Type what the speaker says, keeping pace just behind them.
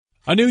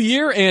A new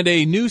year and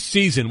a new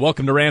season.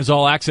 Welcome to Rams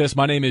All Access.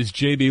 My name is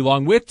JB,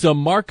 along with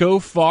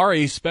DeMarco Farr,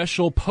 a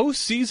special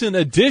postseason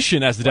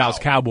edition as the Dallas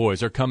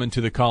Cowboys are coming to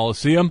the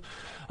Coliseum.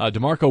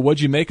 DeMarco, what'd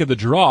you make of the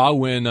draw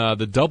when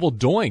the double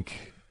doink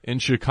in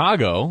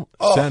Chicago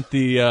sent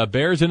the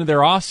Bears into their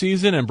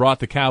offseason and brought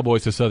the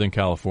Cowboys to Southern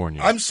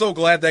California? I'm so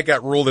glad that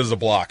got ruled as a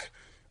block.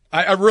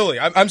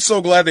 I'm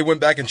so glad they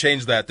went back and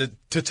changed that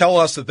to tell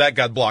us that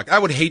got blocked. I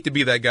would hate to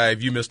be that guy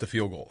if you missed a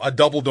field goal, a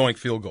double doink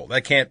field goal.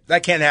 That can't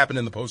happen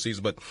in the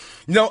postseason. But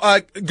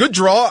good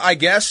draw, I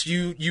guess.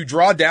 You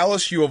draw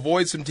Dallas, you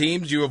avoid some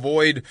teams, you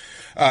avoid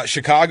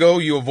Chicago,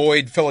 you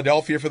avoid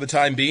Philadelphia for the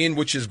time being,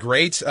 which is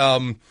great.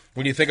 When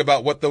you think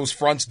about what those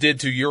fronts did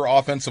to your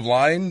offensive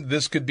line,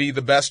 this could be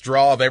the best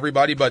draw of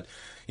everybody. But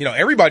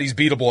everybody's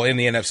beatable in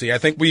the NFC. I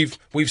think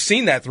we've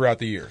seen that throughout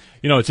the year.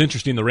 It's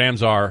interesting. The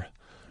Rams are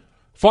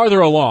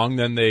farther along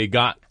than they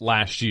got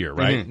last year,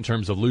 right? Mm-hmm. In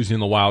terms of losing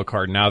the wild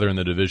card, now they're in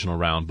the divisional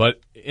round. But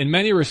in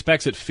many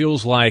respects, it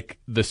feels like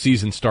the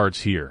season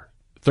starts here.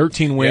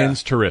 13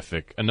 wins,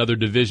 terrific. Another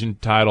division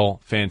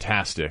title,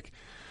 fantastic.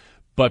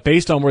 But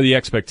based on where the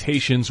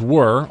expectations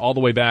were all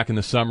the way back in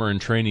the summer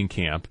and training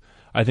camp,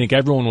 I think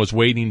everyone was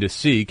waiting to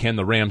see, can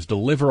the Rams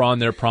deliver on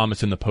their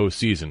promise in the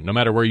postseason? No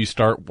matter where you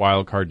start,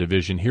 wild card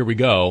division, here we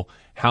go.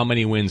 How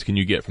many wins can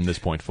you get from this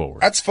point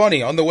forward? That's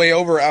funny. On the way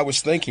over, I was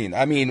thinking,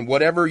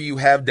 whatever you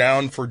have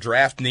down for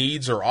draft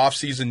needs or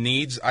off-season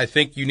needs, I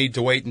think you need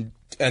to wait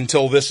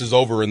until this is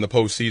over in the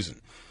postseason.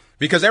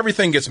 Because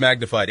everything gets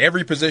magnified.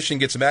 Every position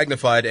gets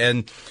magnified,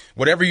 and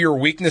whatever your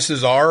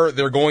weaknesses are,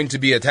 they're going to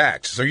be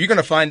attacked. So you're going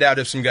to find out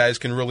if some guys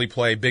can really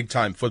play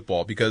big-time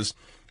football, because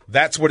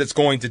that's what it's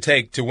going to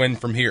take to win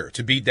from here,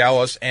 to beat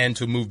Dallas and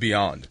to move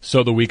beyond.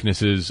 So the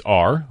weaknesses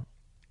are?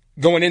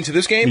 Going into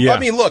this game? Yeah.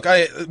 Look,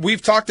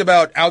 we've talked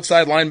about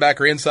outside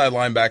linebacker, inside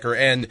linebacker,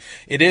 and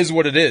it is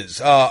what it is.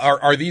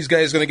 Are these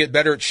guys going to get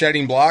better at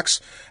shedding blocks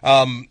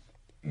on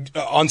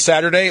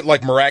Saturday,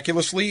 like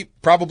miraculously?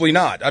 Probably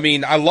not.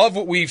 I love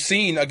what we've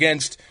seen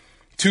against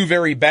two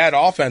very bad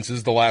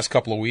offenses the last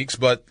couple of weeks,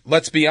 but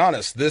let's be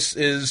honest. This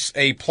is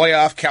a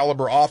playoff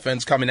caliber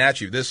offense coming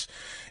at you. This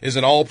is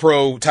an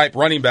all-pro type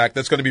running back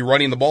that's going to be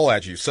running the ball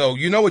at you. So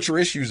you know what your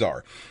issues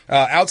are.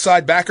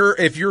 Outside backer,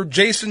 if you're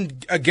Jason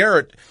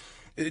Garrett,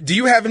 do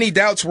you have any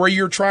doubts where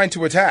you're trying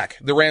to attack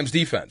the Rams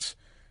defense?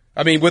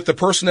 With the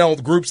personnel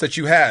groups that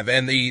you have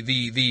and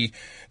the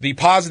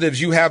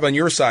positives you have on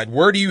your side,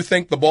 where do you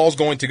think the ball's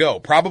going to go?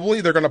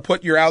 Probably they're going to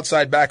put your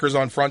outside backers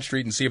on Front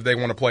Street and see if they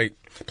want to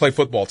play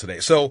football today.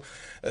 So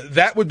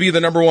that would be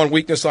the number one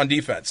weakness on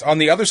defense. On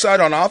the other side,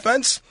 on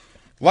offense,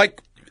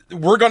 like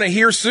we're going to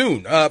hear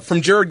soon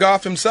from Jared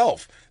Goff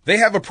himself, they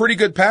have a pretty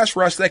good pass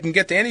rush that can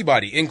get to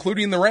anybody,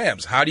 including the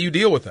Rams. How do you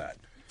deal with that?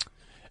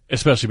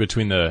 Especially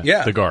between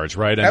the guards,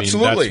 right?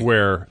 Absolutely. That's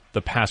where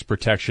the pass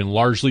protection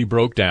largely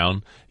broke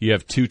down. You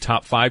have two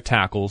top 5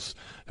 tackles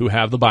who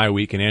have the bye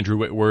week, and Andrew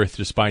Whitworth,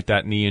 despite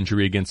that knee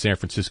injury against San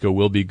Francisco,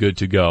 will be good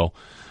to go.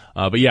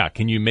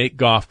 Can you make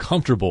Goff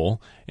comfortable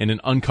in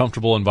an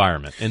uncomfortable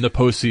environment in the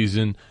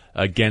postseason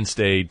against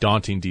a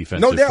daunting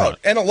defensive No doubt. front?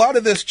 And a lot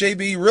of this,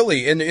 JB,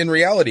 really, in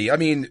reality,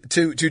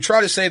 to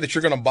try to say that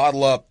you're going to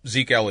bottle up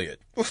Zeke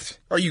Elliott,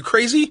 are you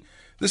crazy?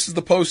 This is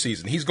the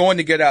postseason. He's going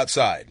to get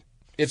outside.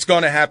 It's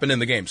going to happen in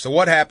the game. So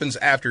what happens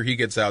after he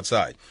gets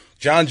outside?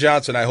 John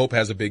Johnson, I hope,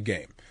 has a big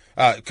game.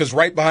 Because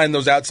right behind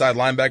those outside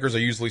linebackers are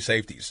usually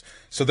safeties.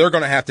 So they're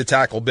going to have to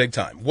tackle big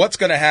time. What's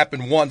going to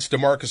happen once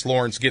DeMarcus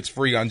Lawrence gets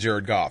free on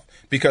Jared Goff?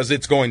 Because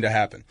it's going to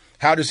happen.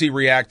 How does he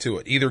react to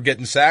it? Either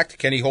getting sacked,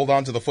 can he hold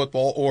on to the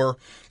football, or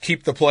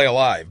keep the play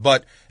alive?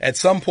 But at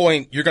some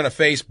point, you're going to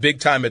face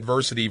big-time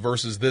adversity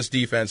versus this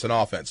defense and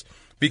offense.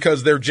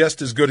 Because they're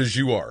just as good as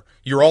you are.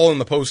 You're all in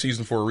the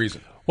postseason for a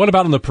reason. What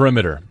about on the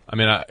perimeter?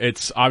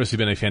 It's obviously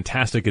been a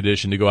fantastic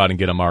addition to go out and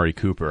get Amari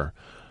Cooper.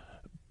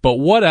 But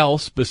what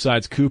else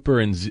besides Cooper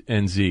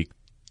and Zeke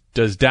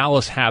does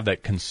Dallas have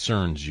that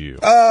concerns you?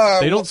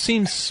 They don't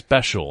seem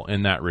special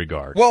in that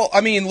regard. Well,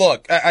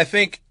 look, I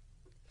think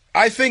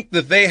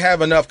that they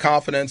have enough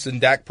confidence in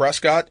Dak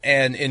Prescott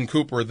and in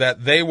Cooper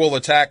that they will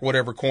attack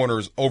whatever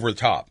corners over the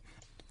top.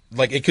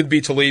 Like, it could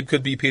be Talib,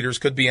 could be Peters,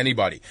 could be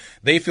anybody.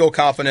 They feel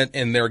confident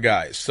in their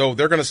guys. So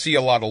they're going to see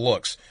a lot of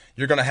looks.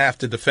 You're going to have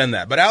to defend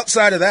that. But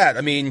outside of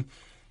that,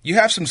 you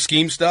have some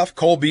scheme stuff.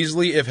 Cole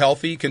Beasley, if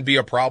healthy, can be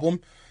a problem,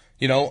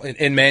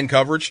 in man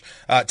coverage.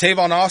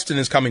 Tavon Austin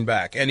is coming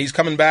back, and he's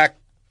coming back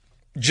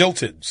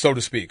jilted, so to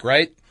speak,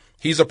 right?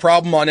 He's a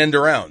problem on end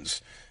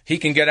arounds. He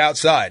can get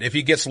outside. If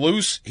he gets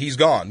loose, he's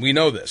gone. We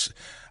know this.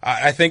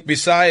 I think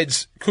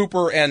besides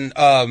Cooper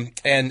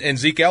and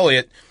Zeke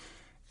Elliott,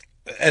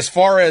 as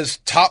far as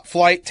top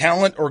flight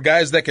talent or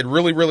guys that could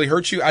really, really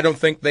hurt you, I don't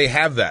think they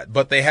have that.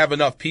 But they have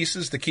enough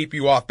pieces to keep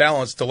you off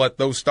balance to let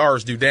those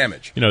stars do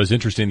damage. It's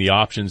interesting the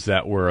options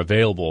that were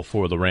available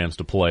for the Rams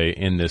to play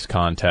in this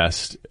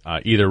contest.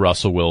 Either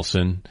Russell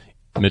Wilson,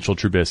 Mitchell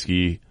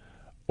Trubisky,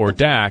 or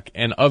Dak.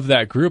 And of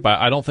that group,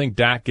 I don't think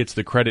Dak gets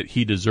the credit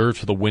he deserves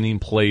for the winning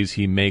plays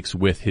he makes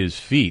with his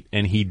feet.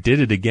 And he did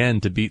it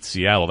again to beat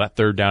Seattle. That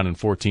 3rd down and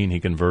 14 he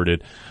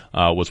converted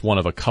was one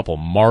of a couple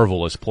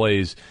marvelous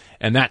plays.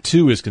 And that,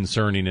 too, is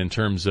concerning in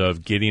terms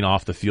of getting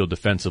off the field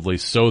defensively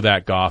so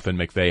that Goff and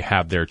McVay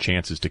have their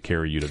chances to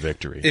carry you to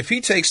victory. If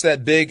he takes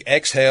that big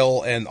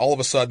exhale and all of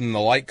a sudden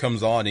the light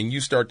comes on and you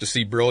start to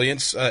see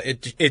brilliance,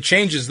 it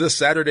changes this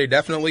Saturday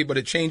definitely, but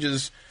it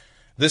changes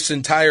this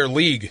entire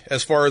league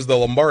as far as the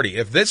Lombardi.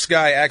 If this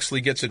guy actually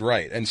gets it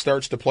right and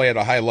starts to play at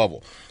a high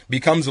level,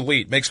 becomes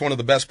elite, makes one of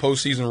the best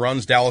postseason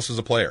runs, Dallas is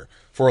a player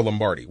for a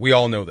Lombardi. We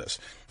all know this.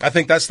 I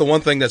think that's the one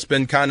thing that's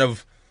been kind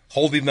of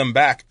holding them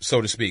back,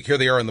 so to speak. Here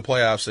they are in the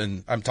playoffs,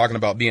 and I'm talking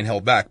about being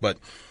held back. But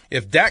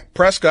if Dak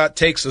Prescott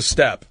takes a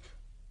step,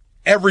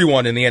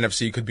 everyone in the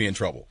NFC could be in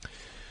trouble.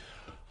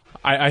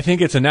 I think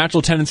it's a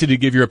natural tendency to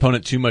give your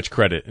opponent too much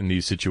credit in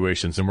these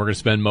situations, and we're going to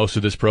spend most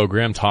of this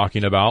program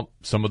talking about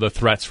some of the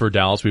threats for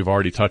Dallas. We've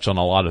already touched on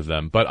a lot of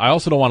them. But I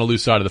also don't want to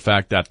lose sight of the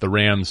fact that the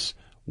Rams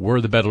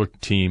were the better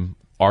team,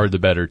 are the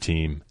better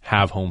team,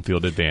 have home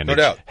field advantage, no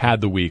doubt,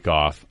 had the week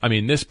off. I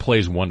mean, this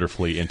plays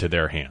wonderfully into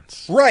their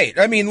hands. Right.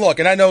 I mean, look,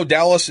 and I know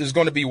Dallas is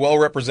going to be well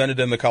represented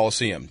in the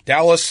Coliseum.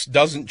 Dallas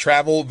doesn't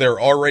travel.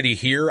 They're already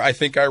here, I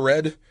think I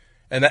read.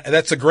 And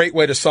that's a great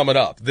way to sum it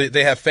up.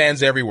 They have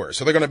fans everywhere,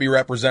 so they're going to be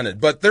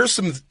represented. But there's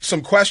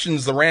some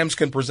questions the Rams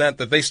can present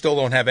that they still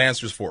don't have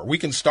answers for. We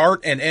can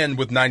start and end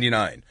with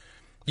 99.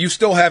 You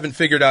still haven't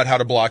figured out how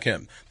to block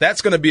him.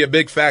 That's going to be a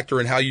big factor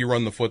in how you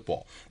run the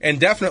football. And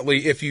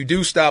definitely, if you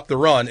do stop the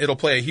run, it'll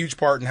play a huge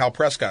part in how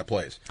Prescott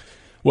plays.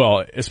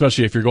 Well,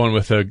 especially if you're going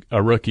with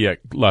a rookie at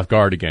left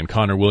guard again,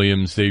 Connor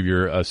Williams,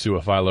 Xavier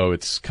Su'a-Filo,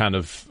 it's kind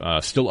of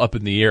still up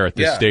in the air at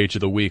this stage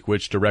of the week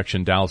which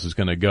direction Dallas is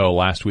going to go.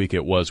 Last week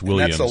it was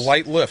Williams. And that's a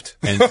light lift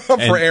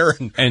for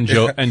Aaron. And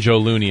Joe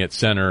Looney at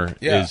center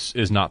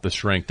is not the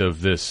strength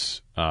of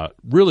this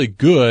really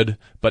good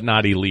but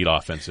not elite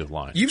offensive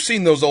line. You've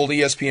seen those old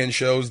ESPN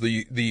shows,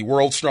 the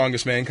World's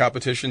Strongest Man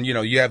competition. You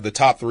know, you have the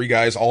top 3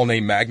 guys all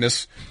named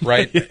Magnus,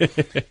 right?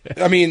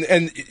 I mean,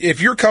 and if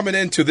you're coming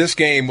into this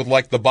game with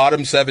like the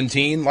bottom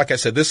 17, like I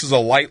said, this is a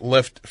light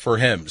lift for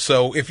him.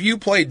 So if you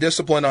play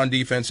discipline on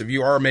defense, if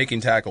you are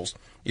making tackles,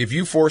 if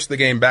you force the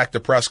game back to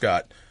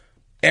Prescott,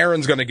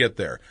 Aaron's going to get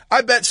there.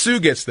 I bet Sue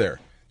gets there.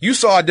 You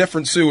saw a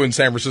different Sue in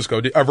San Francisco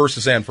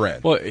versus San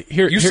Fran. Well,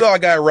 you saw a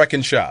guy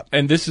wrecking shop.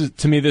 And this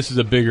is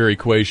a bigger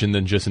equation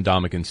than just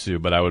Ndamukong Suh,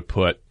 but I would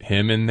put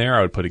him in there.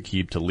 I would put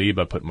Aqib Talib.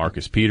 I'd put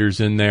Marcus Peters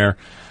in there.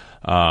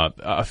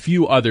 A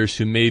few others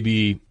who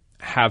maybe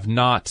have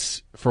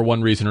not, for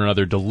one reason or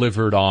another,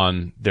 delivered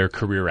on their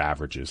career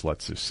averages,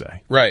 let's just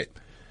say. Right.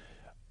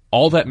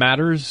 All that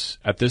matters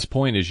at this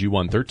point is you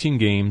won 13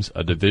 games,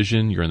 a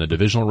division. You're in the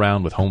divisional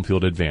round with home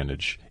field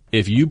advantage.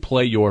 If you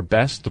play your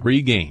best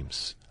 3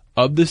 games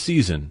of the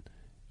season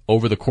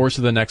over the course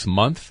of the next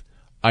month,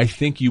 I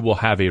think you will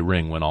have a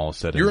ring when all is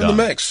said and done. You're in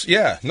the mix.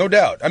 Yeah, no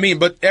doubt. I mean,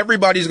 but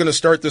everybody's going to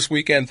start this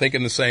weekend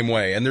thinking the same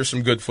way, and there's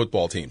some good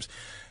football teams.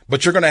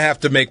 But you're going to have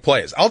to make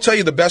plays. I'll tell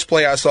you the best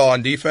play I saw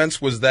on defense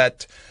was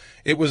that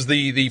it was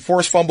the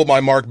forced fumble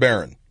by Mark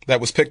Barron that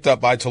was picked up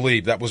by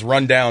Talib, that was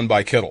run down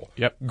by Kittle.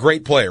 Yep.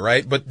 Great play,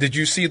 right? But did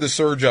you see the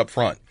surge up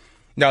front?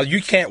 Now,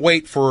 you can't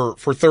wait for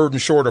 3rd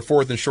and short or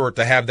 4th and short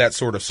to have that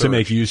sort of surge. To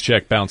make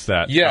Juszczyk bounce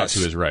that out to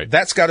his right.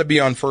 That's got to be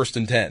on 1st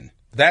and 10.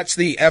 That's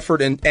the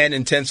effort and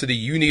intensity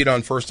you need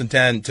on 1st and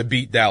 10 to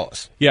beat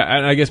Dallas. Yeah,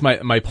 and I guess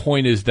my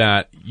point is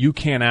that you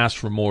can't ask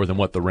for more than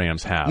what the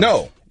Rams have.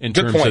 No, in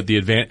terms of the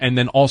advance, and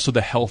then also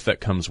the health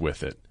that comes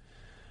with it.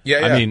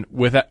 Yeah. I mean,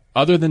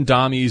 other than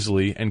Dom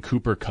Easley and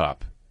Cooper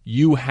Kupp,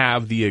 you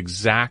have the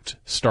exact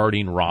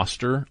starting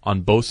roster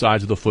on both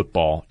sides of the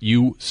football.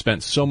 You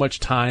spent so much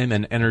time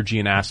and energy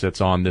and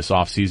assets on this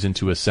offseason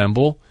to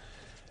assemble.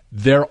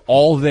 They're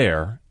all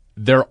there.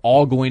 They're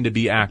all going to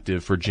be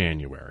active for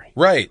January.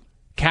 Right.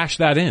 Cash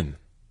that in.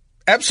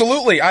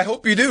 Absolutely. I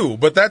hope you do.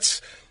 But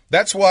that's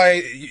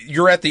why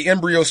you're at the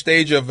embryo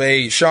stage of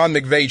a Sean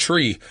McVay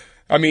tree.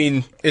 I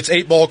mean, it's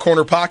 8-ball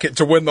corner pocket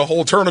to win the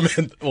whole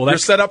tournament. Well, you're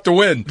set up to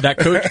win. That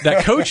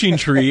coaching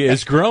tree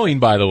is growing,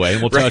 by the way,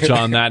 and we'll touch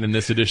on that in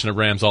this edition of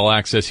Rams All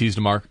Access. He's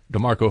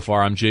DeMarco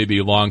Farr. I'm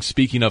JB Long.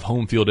 Speaking of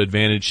home field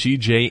advantage,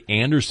 C.J.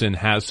 Anderson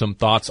has some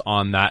thoughts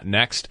on that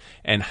next,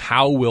 and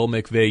how will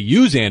McVay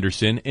use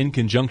Anderson in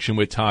conjunction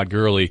with Todd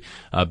Gurley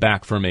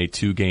back from a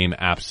 2-game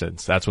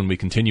absence. That's when we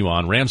continue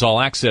on Rams All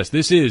Access.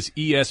 This is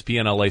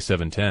ESPN LA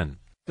 710.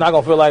 Not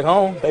going to feel like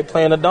home. They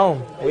play in the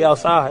dome. We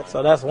outside,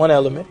 so that's one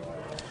element.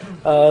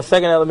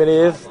 Second element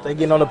is they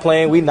getting on the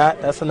plane, we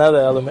not. That's another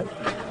element.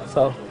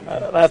 So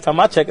last time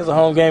I checked, it's a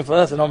home game for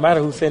us. It don't matter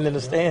who's sitting in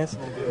the stands.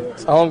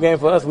 It's a home game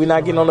for us. We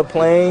not getting on the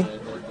plane.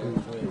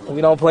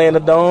 We don't play in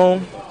the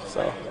dome.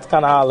 So it's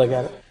kind of how I look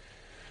at it.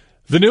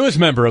 The newest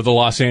member of the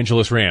Los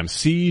Angeles Rams,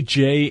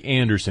 C.J.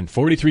 Anderson,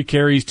 43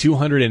 carries,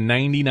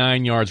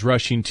 299 yards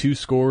rushing, 2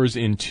 scores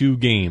in 2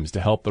 games to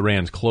help the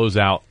Rams close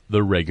out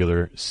the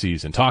regular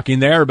season. Talking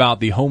there about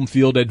the home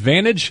field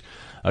advantage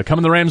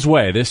Coming the Rams'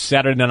 way this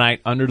Saturday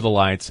night under the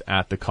lights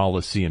at the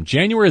Coliseum.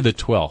 January the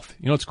 12th.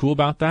 You know what's cool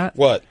about that?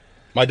 What?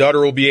 My daughter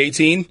will be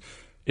 18.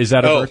 Is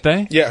that a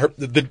birthday? Yeah,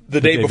 the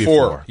day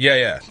before.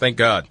 Yeah. Thank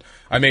God.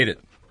 I made it.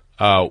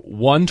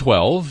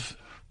 112,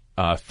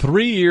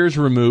 3 years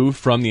removed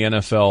from the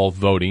NFL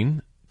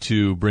voting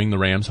to bring the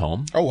Rams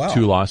home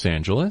to Los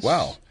Angeles.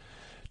 Wow.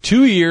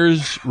 2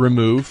 years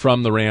removed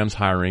from the Rams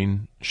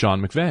hiring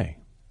Sean McVay.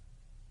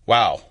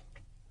 Wow.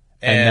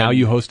 And now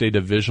you host a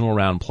divisional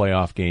round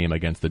playoff game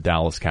against the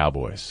Dallas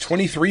Cowboys.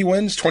 23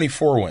 wins,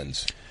 24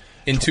 wins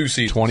in 2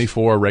 seasons.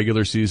 24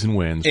 regular season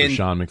wins for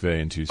Sean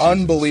McVay in 2 seasons.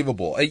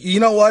 Unbelievable. You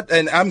know what?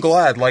 And I'm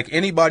glad, like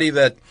anybody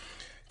that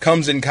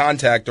comes in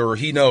contact or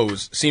he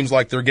knows seems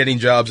like they're getting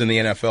jobs in the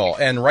NFL,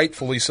 and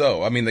rightfully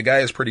so. I mean, the guy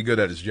is pretty good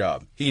at his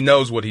job. He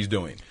knows what he's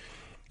doing.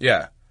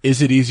 Yeah.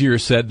 Is it easier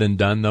said than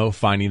done, though,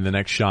 finding the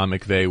next Sean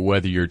McVay,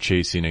 whether you're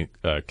chasing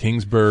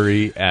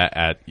Kingsbury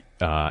at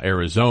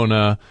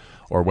Arizona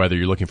or whether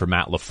you're looking for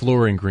Matt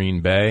LaFleur in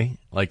Green Bay?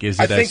 Like, is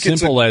it as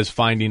simple as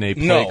finding a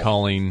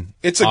play-calling,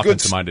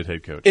 offensive-minded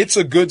head coach? It's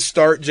a good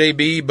start,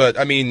 JB, but,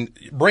 I mean,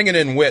 bringing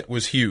in Witt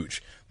was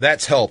huge.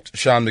 That's helped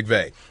Sean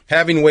McVay.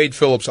 Having Wade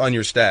Phillips on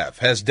your staff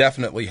has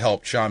definitely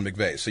helped Sean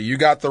McVay. So you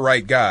got the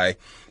right guy,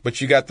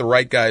 but you got the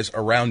right guys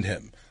around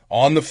him,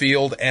 on the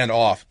field and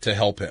off, to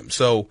help him.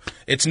 So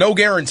it's no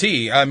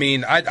guarantee. I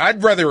mean,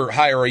 I'd rather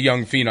hire a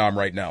young phenom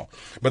right now.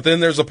 But then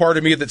there's a part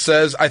of me that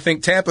says I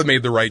think Tampa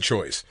made the right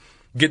choice,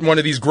 getting one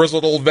of these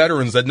grizzled old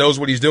veterans that knows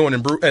what he's doing,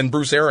 and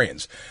Bruce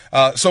Arians.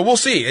 So we'll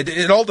see.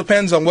 It all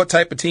depends on what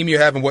type of team you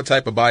have and what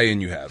type of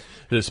buy-in you have.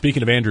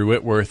 Speaking of Andrew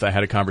Whitworth, I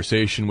had a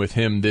conversation with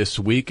him this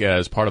week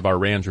as part of our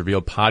Rams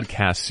Revealed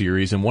podcast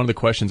series, and one of the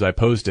questions I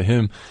posed to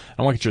him,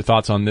 I want to get your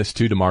thoughts on this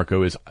too,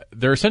 DeMarco, is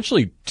there are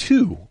essentially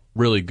 2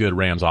 really good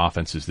Rams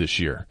offenses this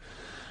year.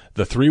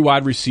 The 3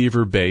 wide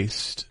receiver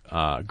based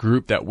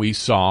group that we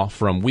saw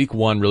from week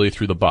 1 really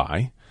through the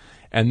bye,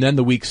 and then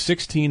the week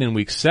 16 and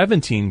week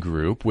 17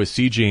 group with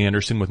C.J.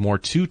 Anderson with more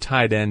 2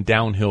 tight end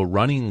downhill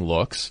running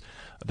looks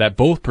that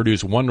both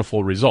produced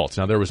wonderful results.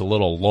 Now, there was a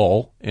little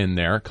lull in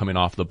there coming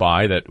off the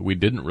bye that we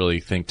didn't really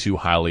think too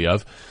highly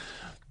of.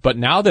 But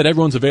now that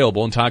everyone's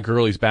available and Todd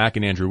Gurley's back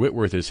and Andrew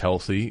Whitworth is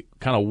healthy,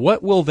 kind of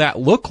what will that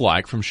look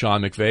like from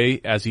Sean McVay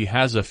as he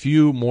has a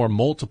few more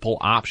multiple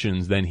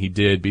options than he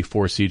did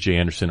before C.J.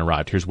 Anderson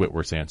arrived? Here's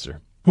Whitworth's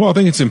answer. Well, I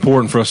think it's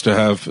important for us to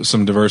have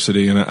some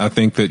diversity, and I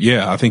think that,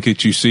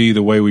 you see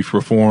the way we've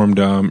performed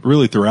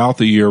really throughout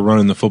the year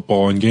running the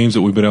football. In games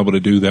that we've been able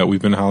to do that,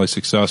 we've been highly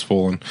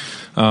successful.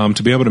 And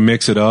to be able to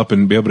mix it up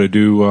and be able to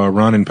do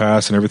run and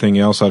pass and everything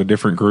else out of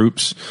different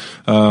groups,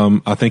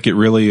 I think it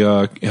really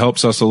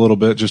helps us a little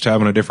bit, just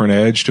having a different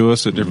edge to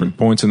us at different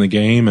points in the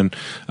game,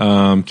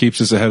 and keeps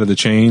us ahead of the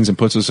chains and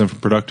puts us in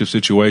productive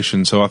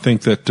situations. So I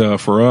think that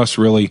for us,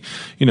 really,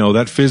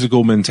 that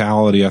physical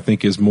mentality, I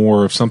think, is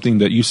more of something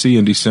that you see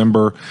in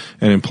December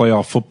and in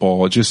playoff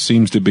football. It just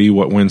seems to be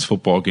what wins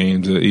football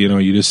games.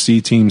 You just see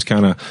teams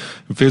kind of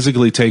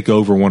physically take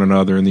over one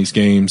another in these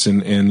games,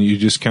 and you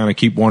just kind of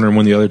keep wondering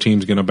when the other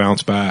team's going to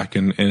bounce back,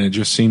 and it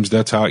just seems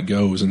that's how it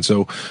goes. And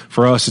so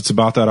for us, it's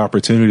about that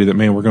opportunity that,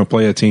 man, we're going to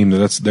play a team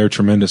they're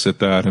tremendous at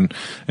that,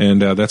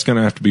 and that's going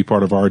to have to be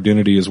part of our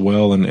identity as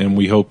well, and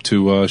we hope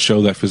to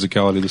show that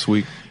physicality this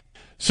week.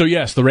 So,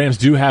 yes, the Rams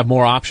do have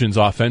more options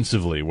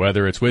offensively,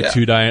 whether it's with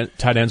 2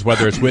 tight ends,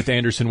 whether it's with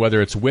Anderson,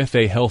 whether it's with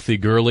a healthy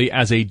Gurley.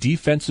 As a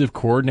defensive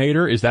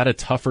coordinator, is that a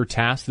tougher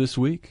task this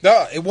week?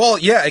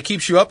 It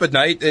keeps you up at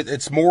night.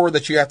 It's more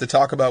that you have to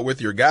talk about with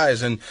your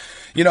guys. And,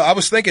 I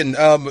was thinking,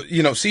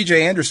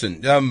 C.J.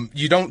 Anderson,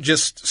 you don't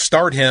just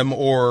start him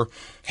or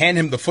hand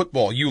him the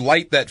football. You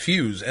light that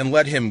fuse and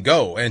let him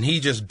go, and he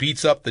just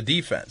beats up the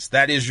defense.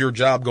 That is your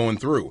job going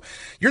through.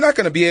 You're not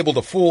going to be able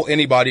to fool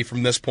anybody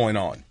from this point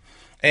on.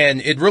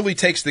 And it really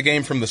takes the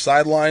game from the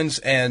sidelines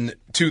and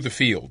to the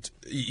field.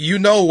 You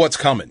know what's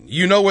coming.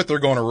 You know what they're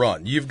going to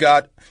run. You've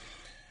got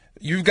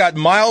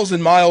miles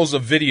and miles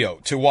of video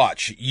to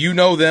watch. You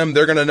know them.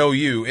 They're going to know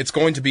you. It's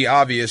going to be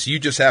obvious. You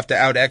just have to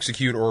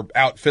out-execute or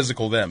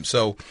out-physical them.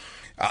 So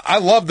I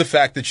love the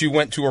fact that you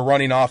went to a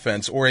running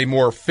offense or a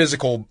more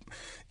physical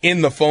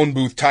in the phone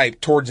booth type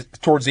towards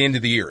the end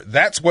of the year.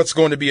 That's what's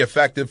going to be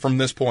effective from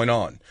this point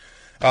on.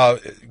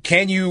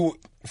 Can you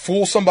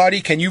fool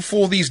somebody? Can you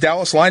fool these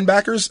Dallas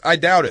linebackers? I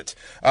doubt it.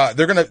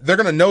 They're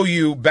gonna know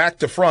you back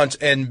to front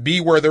and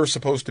be where they're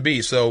supposed to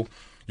be. So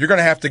you're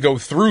gonna have to go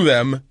through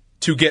them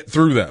to get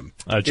through them,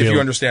 if you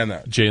understand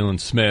that.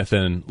 Jalen Smith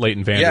and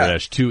Leighton Vander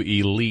Esch, 2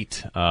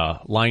 elite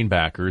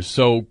linebackers.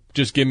 So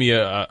just give me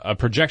a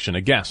projection,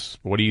 a guess.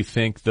 What do you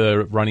think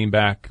the running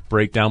back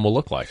breakdown will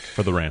look like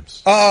for the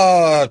Rams?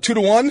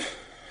 2-1.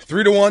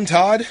 3-1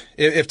 Todd.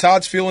 If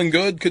Todd's feeling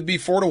good, could be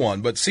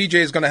 4-1. But CJ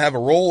is going to have a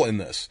role in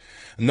this.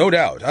 No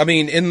doubt. I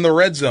mean, in the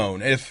red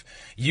zone, if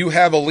you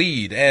have a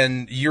lead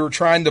and you're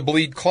trying to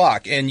bleed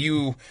clock and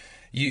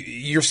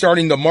you're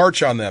starting to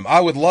march on them,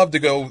 I would love to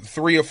go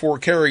 3 or 4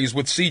 carries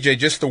with CJ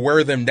just to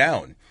wear them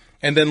down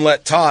and then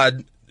let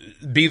Todd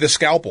be the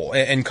scalpel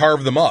and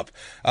carve them up.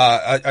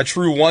 A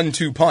true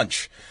 1-2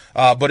 punch.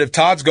 But if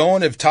Todd's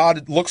going, if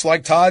Todd looks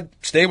like Todd,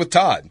 stay with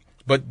Todd.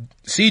 But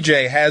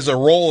CJ has a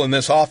role in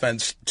this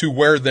offense to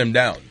wear them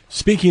down.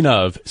 Speaking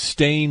of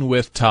staying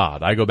with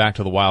Todd, I go back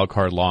to the wild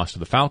card loss to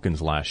the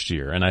Falcons last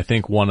year, and I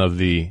think one of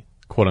the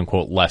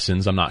quote-unquote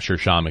lessons, I'm not sure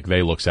Sean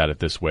McVay looks at it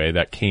this way,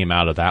 that came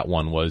out of that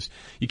one was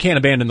you can't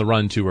abandon the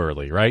run too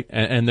early, right?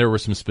 And there were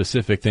some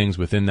specific things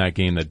within that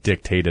game that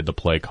dictated the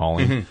play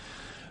calling. Mm-hmm.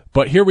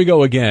 But here we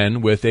go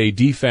again with a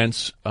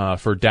defense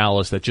for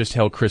Dallas that just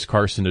held Chris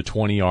Carson to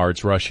 20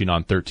 yards rushing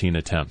on 13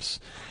 attempts.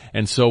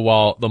 And so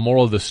while the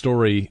moral of the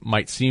story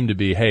might seem to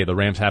be, hey, the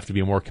Rams have to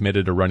be more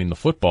committed to running the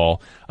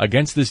football,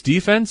 against this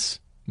defense,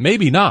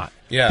 maybe not.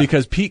 Yeah.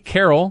 Because Pete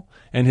Carroll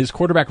and his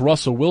quarterback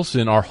Russell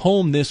Wilson are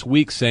home this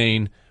week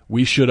saying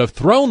we should have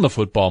thrown the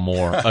football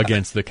more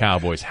against the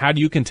Cowboys. How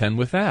do you contend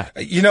with that?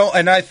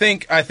 And I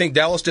think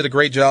Dallas did a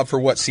great job for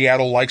what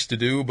Seattle likes to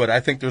do, but I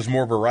think there's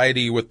more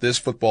variety with this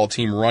football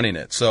team running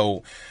it.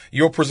 So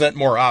you'll present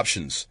more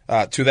options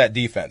to that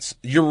defense.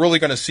 You're really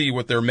going to see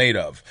what they're made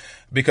of,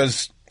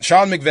 because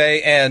Sean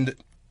McVay and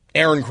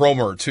Aaron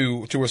Kromer,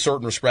 to a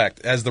certain respect,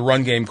 as the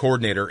run game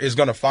coordinator, is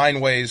going to find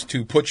ways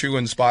to put you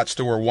in spots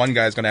to where one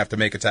guy's going to have to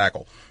make a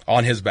tackle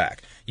on his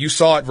back. You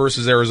saw it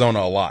versus Arizona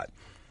a lot.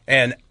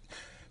 And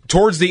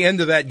towards the end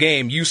of that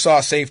game, you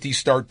saw safety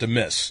start to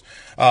miss.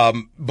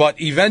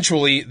 But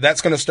eventually,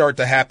 that's going to start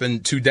to happen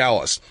to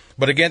Dallas.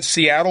 But against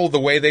Seattle, the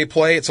way they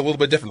play, it's a little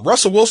bit different.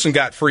 Russell Wilson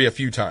got free a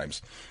few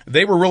times.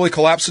 They were really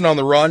collapsing on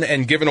the run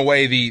and giving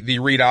away the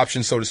read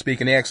option, so to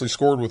speak, and they actually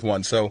scored with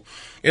one. So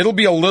it'll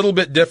be a little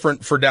bit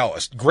different for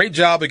Dallas. Great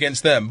job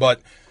against them,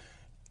 but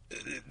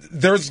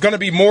there's going to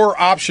be more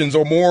options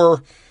or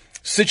more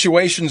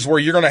situations where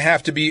you're going to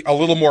have to be a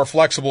little more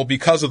flexible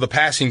because of the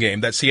passing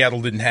game that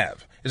Seattle didn't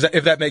have.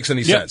 If that makes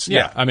any sense.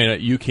 Yeah. I mean,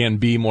 you can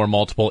be more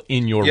multiple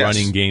in your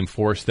running game,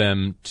 force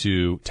them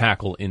to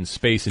tackle in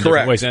space in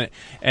different ways.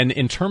 And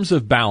in terms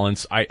of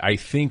balance, I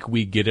think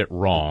we get it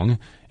wrong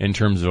in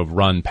terms of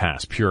run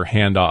pass, pure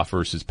handoff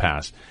versus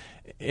pass.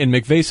 In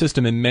McVay's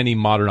system, in many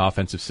modern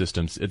offensive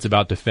systems, it's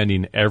about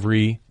defending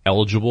every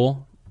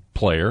eligible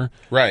player,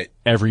 right?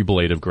 Every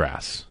blade of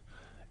grass.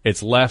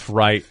 It's left,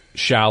 right,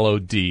 shallow,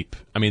 deep.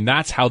 I mean,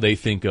 that's how they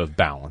think of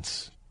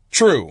balance.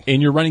 True.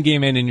 In your running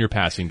game and in your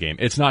passing game.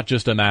 It's not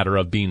just a matter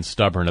of being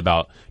stubborn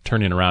about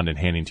turning around and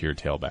handing to your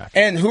tailback.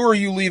 And who are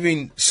you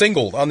leaving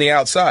singled on the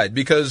outside?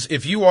 Because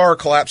if you are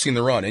collapsing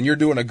the run and you're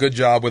doing a good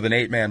job with an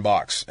 8-man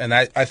box, and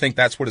I think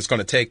that's what it's going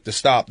to take to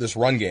stop this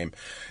run game,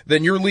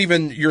 then you're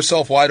leaving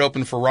yourself wide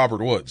open for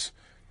Robert Woods.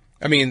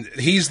 I mean,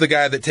 he's the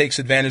guy that takes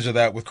advantage of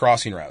that with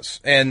crossing routes.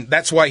 And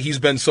that's why he's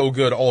been so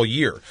good all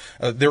year.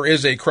 There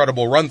is a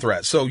credible run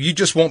threat. So you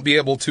just won't be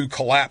able to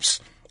collapse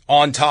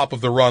on top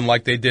of the run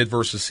like they did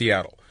versus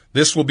Seattle.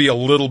 This will be a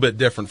little bit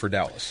different for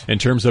Dallas. In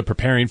terms of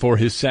preparing for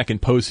his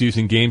second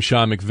postseason game,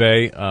 Sean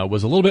McVay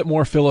was a little bit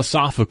more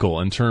philosophical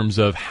in terms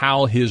of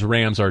how his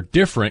Rams are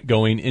different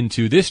going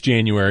into this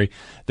January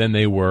than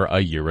they were a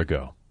year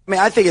ago. I mean,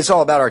 I think it's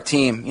all about our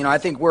team. I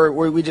think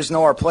we just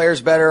know our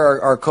players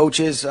better, our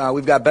coaches.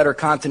 We've got better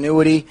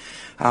continuity.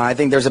 I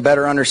think there's a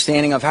better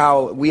understanding of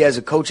how we as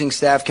a coaching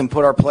staff can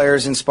put our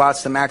players in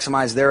spots to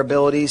maximize their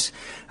abilities.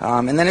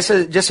 And then it's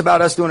just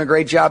about us doing a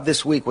great job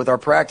this week with our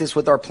practice,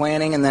 with our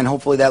planning, and then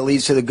hopefully that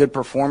leads to the good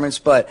performance.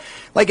 But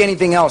like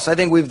anything else, I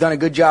think we've done a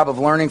good job of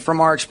learning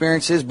from our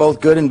experiences, both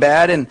good and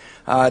bad, and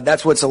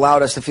that's what's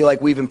allowed us to feel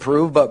like we've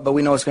improved, but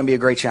we know it's going to be a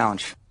great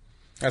challenge.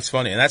 That's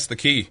funny, and that's the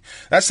key.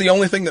 That's the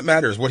only thing that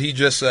matters, what he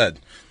just said,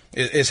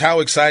 is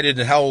how excited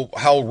and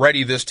how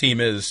ready this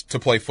team is to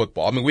play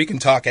football. I mean, we can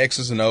talk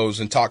X's and O's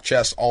and talk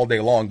chess all day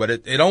long, but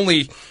it's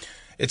only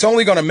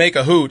going to make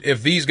a hoot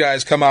if these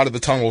guys come out of the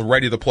tunnel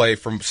ready to play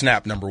from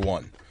snap number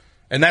one.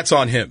 And that's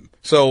on him.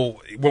 So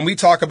when we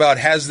talk about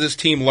has this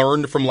team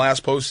learned from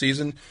last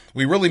postseason,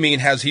 we really mean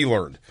has he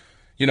learned?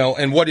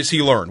 And what has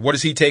he learned? What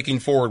is he taking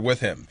forward with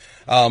him?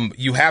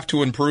 You have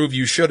to improve.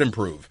 You should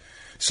improve.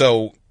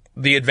 So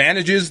the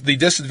advantages, the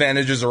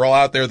disadvantages are all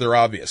out there. They're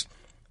obvious.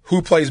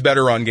 Who plays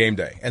better on game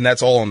day? And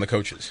that's all on the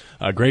coaches.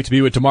 Great to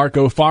be with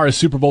DeMarco Farr, a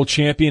Super Bowl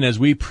champion, as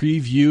we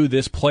preview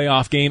this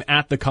playoff game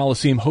at the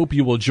Coliseum. Hope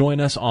you will join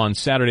us on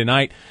Saturday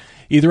night,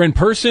 either in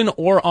person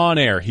or on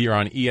air here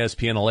on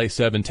ESPN LA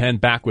 710.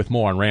 Back with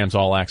more on Rams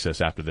All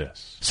Access after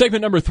this.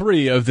 Segment number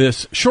 3 of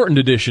this shortened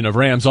edition of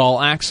Rams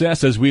All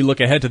Access as we look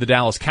ahead to the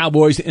Dallas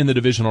Cowboys in the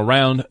divisional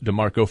round.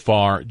 DeMarco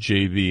Farr,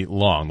 J.V.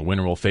 Long. The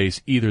winner will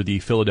face either the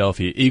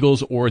Philadelphia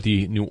Eagles or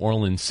the New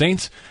Orleans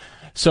Saints.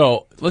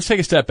 So let's take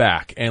a step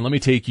back, and let me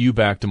take you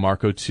back,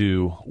 DeMarco,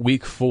 to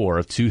week 4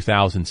 of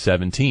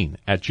 2017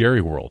 at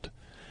Jerry World.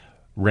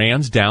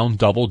 Rams down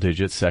double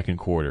digits second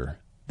quarter.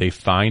 They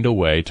find a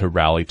way to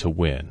rally to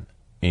win.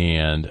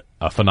 And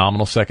a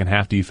phenomenal second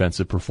half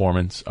defensive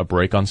performance, a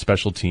break on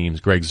special teams.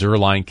 Greg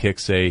Zuerlein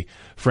kicks a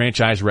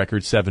franchise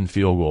record 7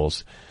 field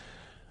goals.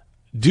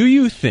 Do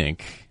you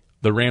think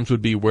the Rams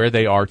would be where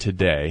they are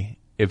today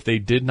if they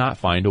did not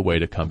find a way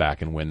to come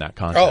back and win that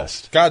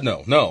contest. Oh, God,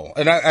 no.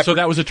 And so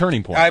that was a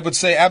turning point. I would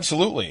say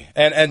absolutely.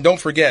 And don't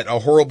forget a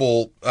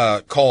horrible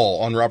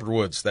call on Robert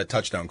Woods, that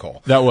touchdown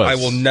call. That was. I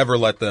will never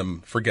let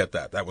them forget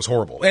that. That was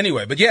horrible.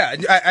 Anyway, but yeah,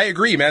 I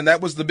agree, man.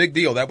 That was the big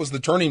deal. That was the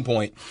turning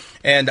point.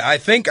 And I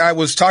think I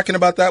was talking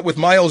about that with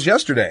Miles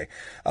yesterday,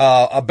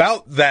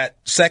 about that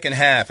second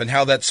half and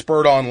how that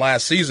spurred on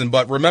last season.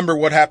 But remember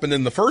what happened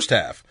in the first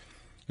half.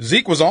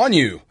 Zeke was on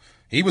you.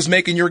 He was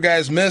making your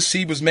guys miss.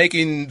 He was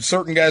making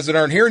certain guys that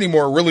aren't here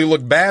anymore really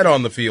look bad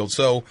on the field.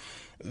 So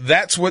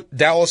that's what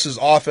Dallas's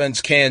offense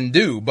can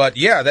do. But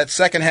yeah, that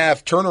second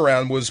half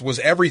turnaround was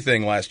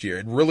everything last year.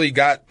 It really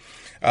got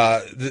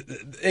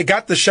it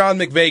got the Sean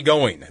McVay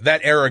going,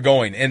 that era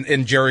going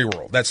in Jerry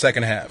World, that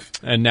second half.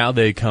 And now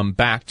they come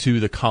back to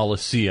the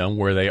Coliseum,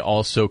 where they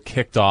also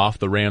kicked off.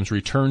 The Rams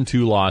returned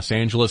to Los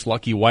Angeles.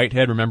 Lucky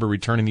Whitehead, remember,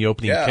 returning the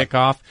opening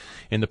kickoff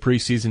in the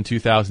preseason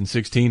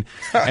 2016.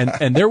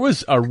 And there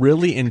was a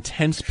really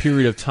intense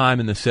period of time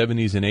in the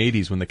 70s and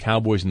 80s when the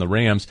Cowboys and the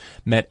Rams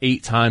met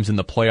 8 times in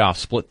the playoffs,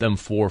 split them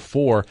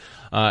 4-4.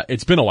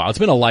 It's been a while. It's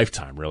been a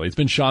lifetime, really. It's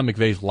been Sean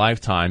McVay's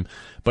lifetime.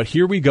 But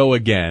here we go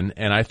again,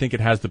 and I think it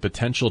has the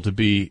potential to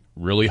be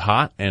really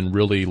hot and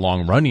really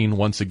long-running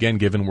once again,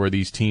 given where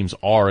these teams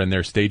are in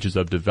their stages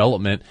of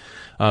development.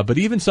 But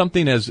even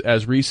something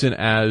as recent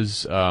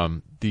as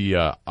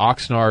the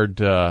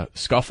Oxnard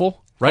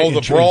scuffle, right? Oh,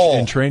 the brawl.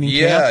 In training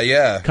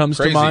camp comes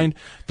Crazy. to mind.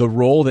 The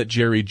role that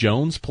Jerry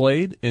Jones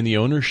played in the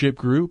ownership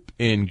group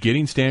in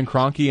getting Stan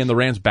Kroenke and the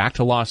Rams back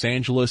to Los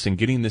Angeles and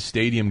getting this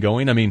stadium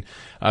going. I mean,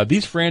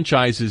 these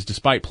franchises,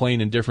 despite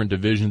playing in different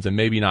divisions and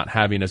maybe not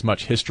having as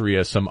much history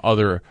as some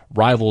other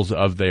rivals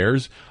of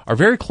theirs, are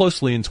very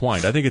closely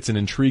entwined. I think it's an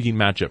intriguing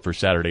matchup for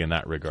Saturday in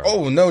that regard.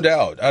 Oh, no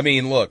doubt. I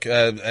mean, look,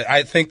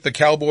 I think the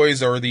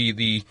Cowboys are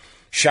the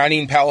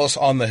shining palace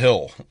on the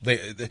hill.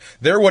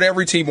 They're what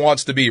every team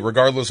wants to be,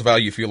 regardless of how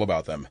you feel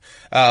about them.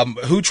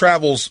 Who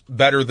travels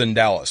better than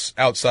Dallas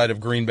outside of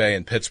Green Bay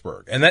and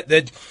Pittsburgh? And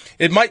that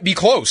it might be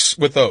close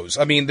with those.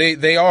 I mean,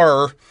 they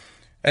are,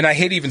 and I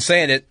hate even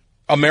saying it,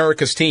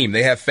 America's team.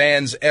 They have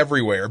fans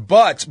everywhere,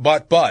 but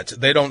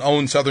they don't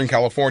own Southern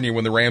California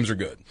when the Rams are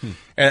good.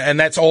 And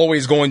that's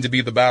always going to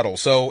be the battle.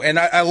 So, and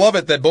I love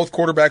it that both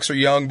quarterbacks are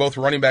young, both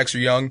running backs are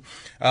young.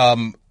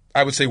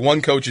 I would say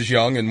one coach is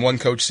young and one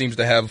coach seems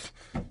to have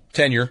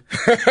tenure,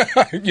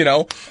 you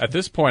know. At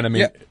this point, I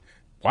mean,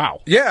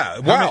 wow. Yeah,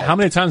 wow. How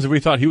many times have we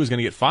thought he was going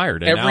to get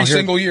fired? And every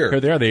single year.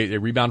 Here they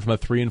rebound from a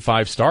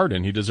 3-5 start,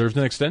 and he deserves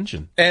an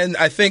extension. And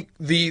I think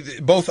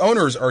both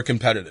owners are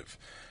competitive.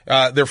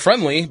 They're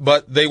friendly,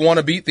 but they want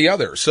to beat the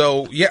other.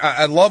 So, yeah,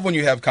 I love when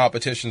you have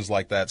competitions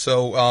like that.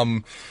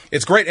 So,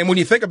 it's great. And when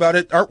you think about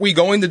it, aren't we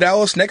going to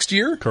Dallas next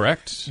year?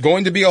 Correct.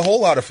 Going to be a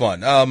whole lot of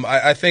fun.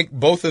 I think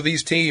both of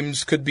these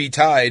teams could be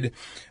tied,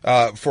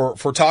 for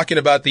talking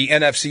about the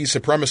NFC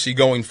supremacy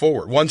going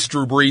forward once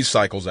Drew Brees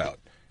cycles out.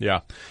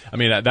 Yeah. I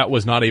mean, that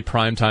was not a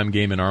primetime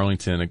game in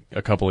Arlington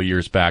a couple of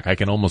years back. I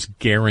can almost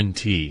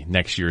guarantee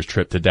next year's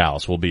trip to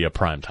Dallas will be a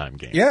primetime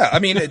game. Yeah. I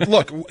mean,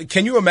 look,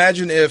 can you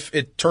imagine if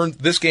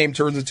this game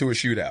turns into a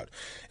shootout?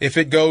 If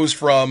it goes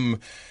from,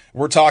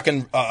 we're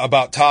talking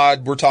about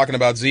Todd, we're talking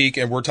about Zeke,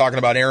 and we're talking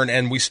about Aaron,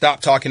 and we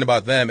stop talking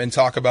about them and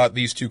talk about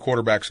these two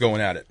quarterbacks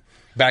going at it.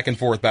 Back and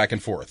forth, back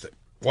and forth.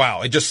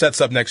 Wow. It just sets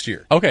up next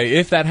year. Okay.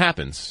 If that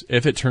happens,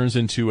 if it turns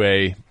into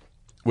a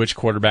which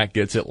quarterback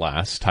gets it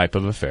last type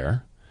of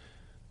affair,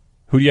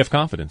 who do you have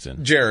confidence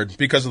in? Jared,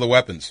 because of the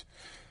weapons.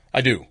 I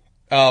do.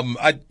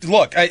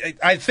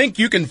 I think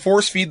you can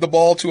force feed the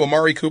ball to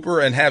Amari Cooper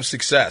and have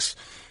success,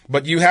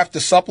 but you have to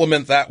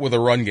supplement that with a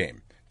run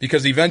game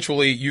because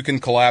eventually you can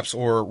collapse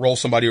or roll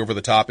somebody over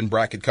the top in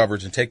bracket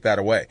coverage and take that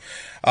away.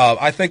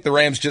 I think the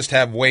Rams just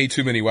have way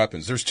too many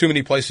weapons. There's too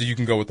many places you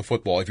can go with the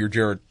football if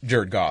you're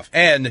Jared Goff.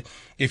 And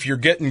if you're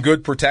getting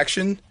good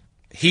protection,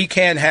 he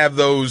can have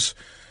those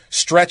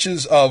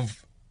stretches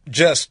of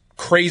just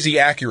crazy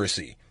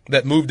accuracy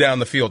that move down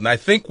the field. And I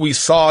think we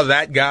saw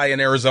that guy in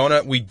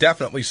Arizona. We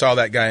definitely saw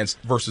that guy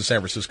versus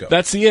San Francisco.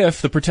 That's the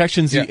if. The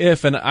protection's the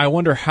if. And I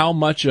wonder how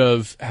much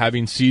of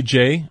having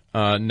CJ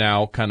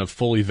now kind of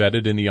fully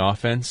vetted in the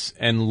offense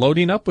and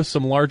loading up with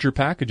some larger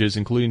packages,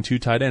 including 2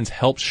 tight ends,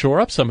 helps shore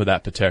up some of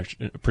that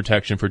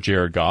protection for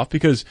Jared Goff.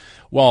 Because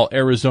while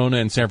Arizona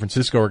and San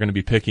Francisco are going to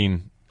be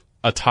picking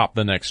atop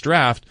the next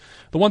draft,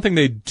 the one thing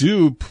they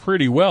do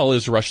pretty well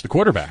is rush the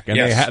quarterback. And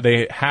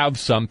they have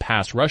some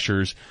pass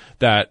rushers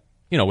that,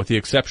 you know, with the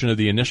exception of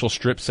the initial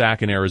strip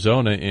sack in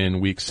Arizona in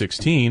week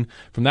 16,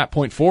 from that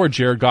point forward,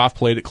 Jared Goff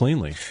played it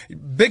cleanly.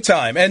 Big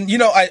time. And, you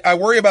know, I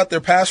worry about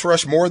their pass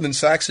rush more than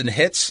sacks and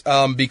hits,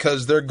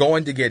 because they're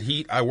going to get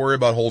heat. I worry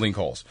about holding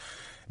calls.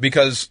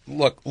 Because,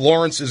 look,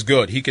 Lawrence is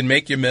good. He can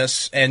make you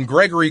miss. And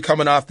Gregory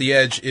coming off the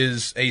edge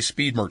is a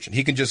speed merchant.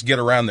 He can just get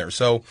around there.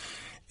 So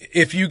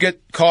if you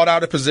get caught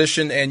out of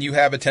position and you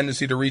have a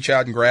tendency to reach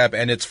out and grab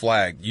and it's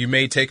flagged, you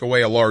may take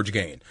away a large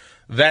gain.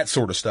 That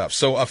sort of stuff.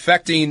 So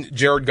affecting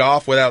Jared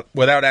Goff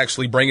without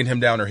actually bringing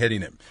him down or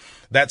hitting him,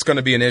 that's going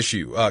to be an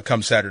issue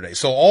come Saturday.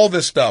 So all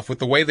this stuff with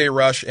the way they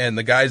rush and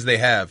the guys they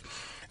have,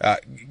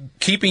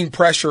 keeping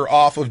pressure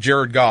off of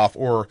Jared Goff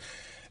or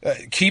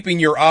keeping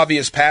your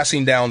obvious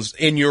passing downs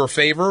in your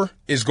favor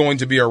is going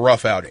to be a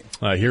rough outing.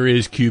 Here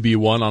is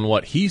QB1 on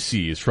what he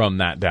sees from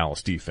that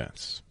Dallas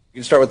defense. You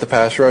can start with the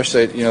pass rush.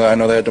 I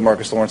know they had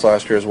DeMarcus Lawrence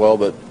last year as well,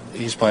 but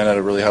he's playing at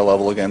a really high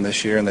level again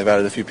this year, and they've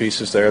added a few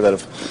pieces there that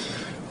have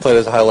played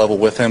at a high level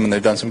with him, and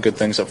they've done some good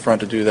things up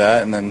front to do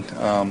that. And then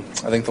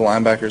I think the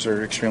linebackers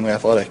are extremely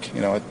athletic.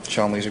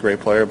 Sean Lee's a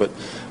great player, but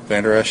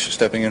Van Der Esch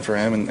stepping in for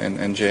him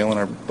and Jalen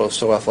are both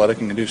so athletic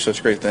and can do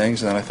such great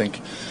things. And then I think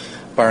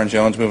Byron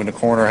Jones moving to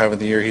corner, having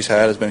the year he's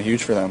had, has been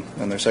huge for them.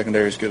 And their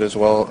secondary is good as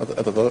well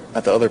at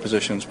the other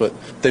positions. But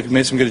they've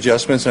made some good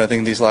adjustments, and I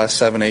think these last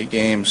 7-8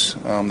 games,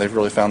 they've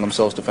really found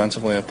themselves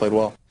defensively and have played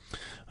well.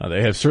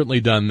 They have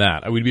certainly done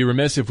that. We'd be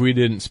remiss if we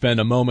didn't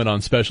spend a moment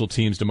on special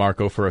teams,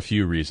 DeMarco, for a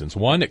few reasons.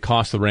 One, it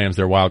cost the Rams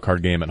their wild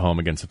card game at home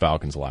against the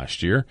Falcons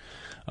last year.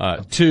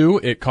 Two,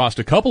 it cost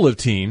a couple of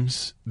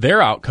teams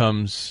their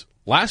outcomes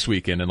last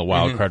weekend in the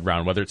wild card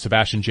round, whether it's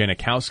Sebastian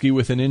Janikowski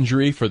with an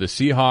injury for the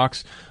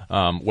Seahawks,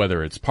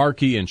 whether it's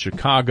Parkey in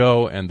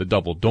Chicago and the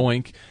double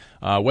doink,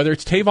 whether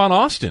it's Tavon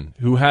Austin,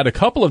 who had a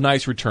couple of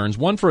nice returns,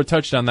 one for a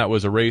touchdown that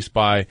was erased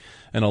by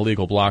an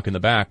illegal block in the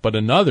back, but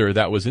another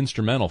that was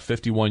instrumental,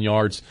 51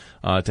 yards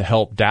to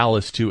help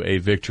Dallas to a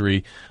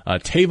victory.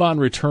 Tavon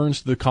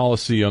returns to the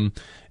Coliseum,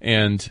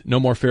 and no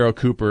more Pharaoh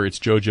Cooper. It's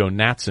JoJo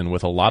Natson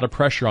with a lot of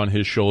pressure on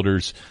his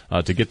shoulders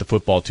to get the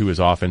football to his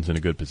offense in a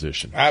good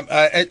position.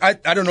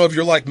 I don't know if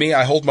you're like me.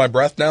 I hold my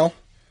breath now.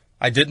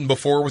 I didn't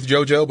before with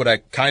JoJo,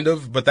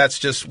 but that's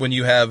just when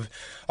you have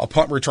a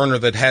punt returner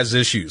that has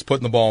issues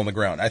putting the ball on the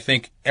ground. I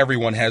think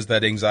everyone has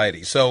that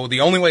anxiety. So the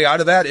only way out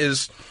of that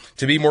is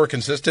to be more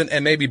consistent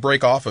and maybe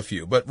break off a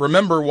few. But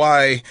remember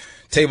why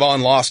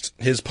Tavon lost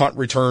his punt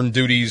return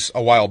duties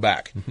a while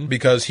back,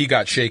 because he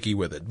got shaky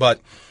with it. But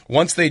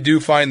once they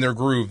do find their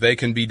groove, they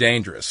can be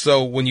dangerous.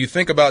 So when you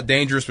think about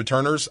dangerous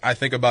returners, I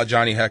think about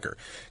Johnny Hekker.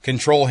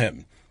 Control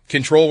him.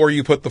 Control where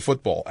you put the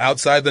football,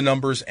 outside the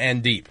numbers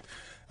and deep.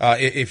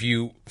 If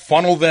you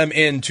funnel them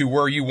into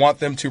where you want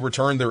them to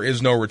return, there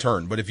is no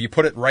return. But if you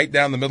put it right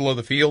down the middle of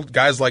the field,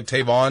 guys like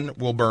Tavon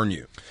will burn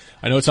you.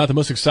 I know it's not the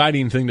most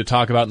exciting thing to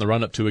talk about in the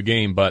run-up to a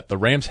game, but the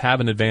Rams have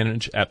an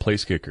advantage at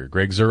place kicker.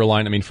 Greg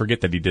Zuerlein,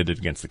 forget that he did it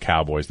against the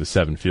Cowboys, the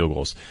 7 field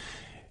goals.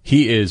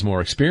 He is more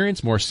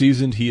experienced, more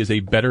seasoned. He is a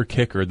better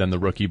kicker than the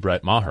rookie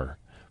Brett Maher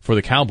for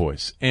the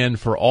Cowboys. And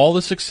for all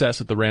the success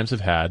that the Rams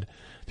have had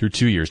through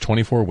 2 years,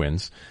 24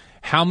 wins,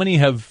 how many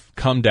have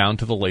come down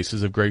to the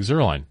laces of Greg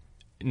Zuerlein?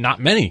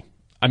 Not many.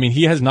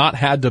 He has not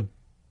had to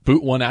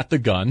boot one at the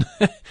gun.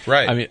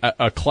 Right.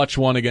 A clutch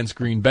one against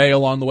Green Bay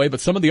along the way,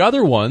 but some of the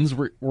other ones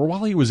were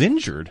while he was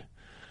injured.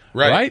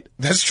 Right?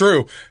 That's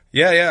true.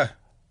 Yeah.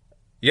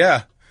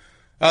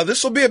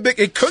 This will be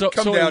it could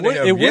come down to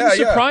him. It wouldn't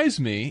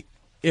surprise me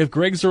if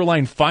Greg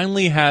Zuerlein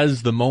finally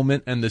has the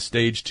moment and the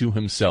stage to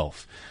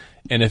himself.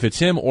 And if it's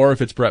him or if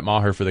it's Brett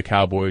Maher for the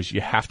Cowboys, you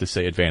have to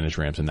say advantage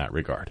Rams in that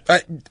regard.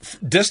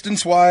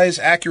 Distance-wise,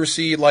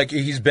 accuracy,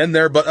 he's been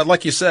there. But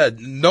like you said,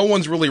 no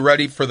one's really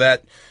ready for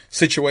that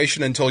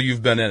situation until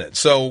you've been in it.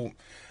 So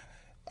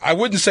I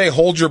wouldn't say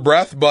hold your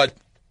breath, but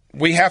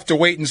we have to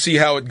wait and see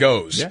how it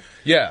goes.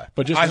 Yeah.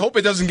 But I hope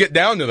it doesn't get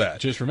down to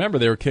that. Just remember,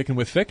 they were kicking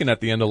with Ficken at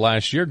the end of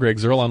last year. Greg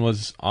Zuerlein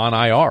was on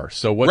IR.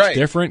 So what's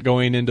different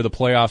going into the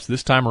playoffs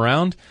this time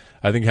around?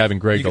 I think having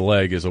Greg the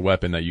leg is a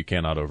weapon that you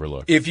cannot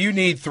overlook. If you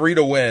need 3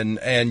 to win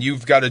and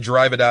you've got to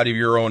drive it out of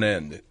your own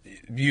end,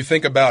 you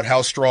think about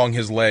how strong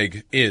his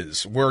leg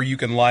is, where you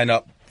can line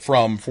up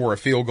from for a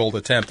field goal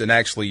attempt and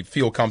actually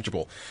feel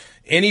comfortable.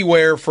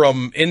 Anywhere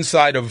from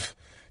inside of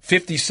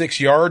 56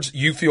 yards,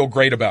 you feel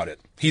great about it.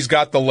 He's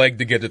got the leg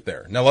to get it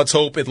there. Now let's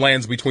hope it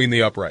lands between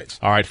the uprights.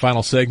 All right,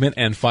 final segment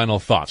and final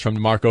thoughts from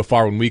DeMarco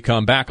Farr when we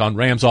come back on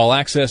Rams All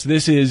Access.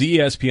 This is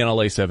ESPN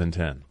LA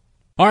 710.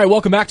 All right,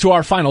 welcome back to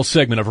our final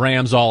segment of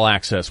Rams All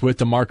Access with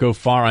DeMarco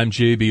Farr. I'm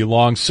JB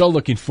Long. So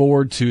looking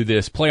forward to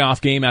this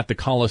playoff game at the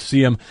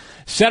Coliseum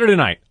Saturday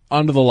night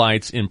under the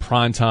lights in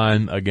prime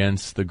time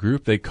against the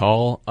group they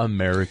call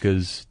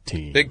America's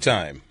team. Big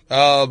time.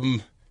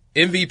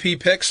 MVP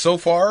picks so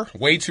far,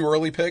 way too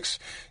early picks.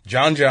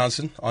 John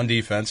Johnson on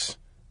defense.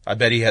 I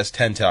bet he has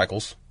 10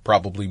 tackles,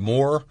 probably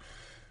more.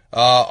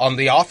 On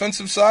the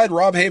offensive side,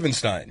 Rob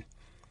Havenstein.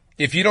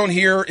 If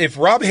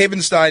Rob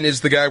Havenstein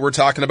is the guy we're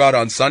talking about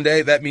on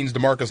Sunday, that means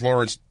DeMarcus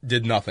Lawrence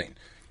did nothing.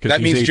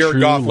 That means Jared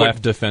Goff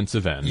left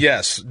defensive end.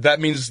 Yes, that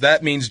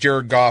means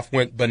Jared Goff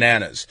went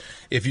bananas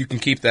if you can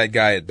keep that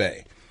guy at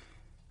bay.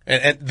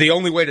 And the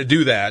only way to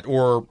do that,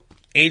 or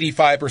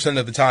 85%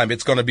 of the time,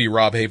 it's going to be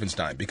Rob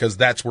Havenstein because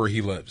that's where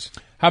he lives.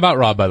 How about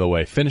Rob, by the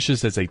way?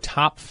 Finishes as a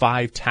top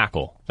 5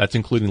 tackle That's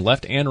including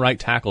left and right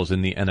tackles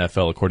in the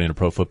NFL, according to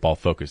Pro Football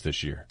Focus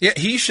this year. Yeah,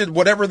 he should,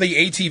 whatever the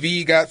ATV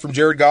he got from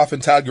Jared Goff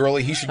and Todd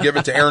Gurley, he should give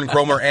it to Aaron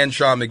Kromer and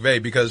Sean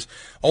McVay, because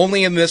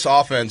only in this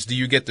offense do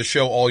you get to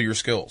show all your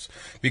skills.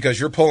 Because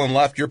you're pulling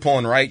left, you're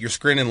pulling right, you're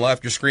screening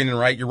left, you're screening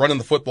right, you're running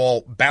the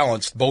football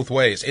balanced both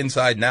ways,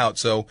 inside and out.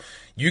 So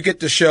you get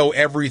to show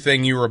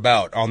everything you're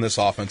about on this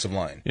offensive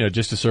line. You know,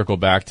 just to circle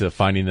back to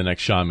finding the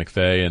next Sean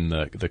McVay and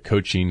the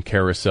coaching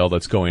carousel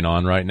that's going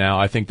on right now,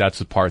 I think that's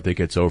the part that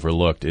gets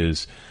overlooked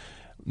is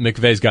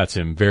McVay's got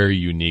some very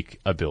unique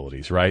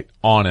abilities, right?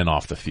 On and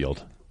off the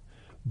field.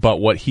 But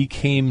what he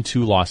came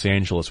to Los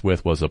Angeles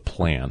with was a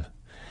plan.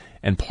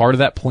 And part of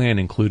that plan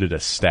included a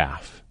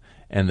staff.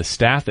 And the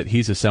staff that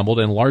he's assembled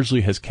and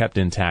largely has kept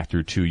intact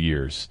through 2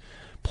 years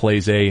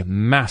plays a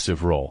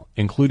massive role,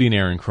 including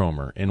Aaron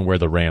Kromer, in where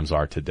the Rams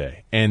are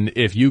today. And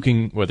if you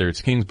can, whether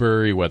it's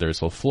Kingsbury, whether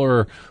it's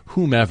LaFleur,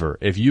 whomever,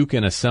 if you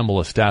can assemble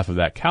a staff of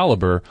that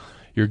caliber,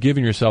 you're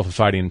giving yourself a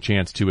fighting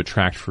chance to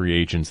attract free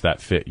agents that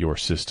fit your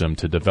system,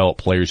 to develop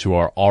players who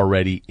are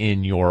already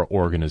in your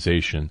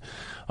organization.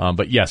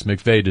 But yes,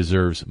 McVay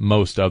deserves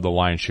most of the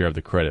lion's share of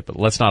the credit, but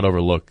let's not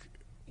overlook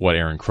what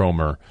Aaron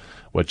Kromer,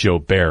 what Joe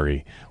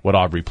Barry, what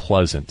Aubrey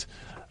Pleasant,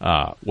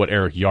 what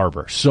Eric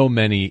Yarber, so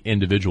many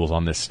individuals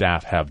on this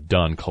staff have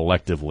done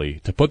collectively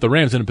to put the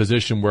Rams in a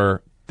position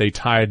where they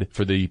tied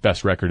for the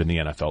best record in the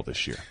NFL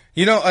this year.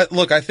 You know,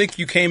 look, I think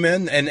you came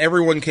in and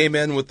everyone came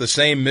in with the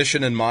same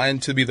mission in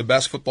mind, to be the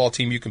best football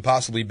team you can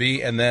possibly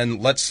be, and then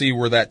let's see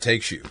where that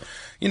takes you.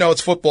 You know,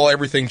 it's football,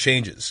 everything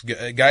changes.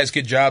 Guys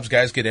get jobs,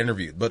 guys get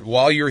interviewed. But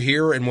while you're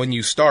here and when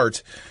you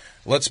start,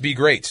 let's be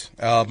great.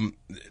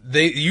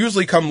 They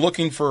usually come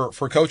looking for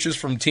coaches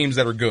from teams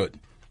that are good,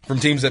 from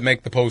teams that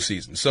make the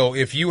postseason. So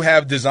if you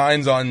have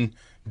designs on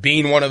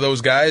being one of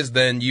those guys,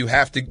 then you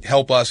have to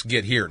help us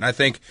get here. And I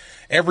think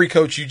every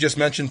coach you just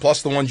mentioned,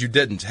 plus the ones you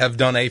didn't, have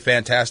done a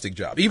fantastic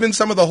job. Even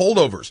some of the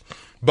holdovers.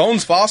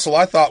 Bones Fossil,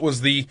 I thought,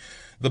 was the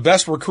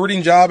best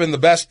recruiting job and the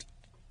best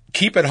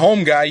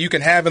keep-at-home guy you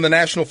can have in the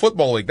National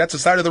Football League. That's a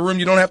side of the room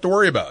you don't have to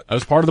worry about. That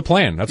was part of the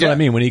plan. That's what I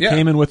mean. When he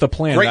came in with a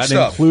plan, Great that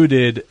stuff.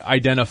 included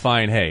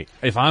identifying, hey,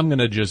 if I'm going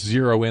to just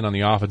zero in on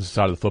the offensive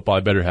side of the football,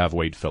 I better have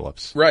Wade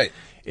Phillips. Right.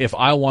 If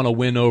I want to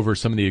win over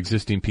some of the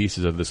existing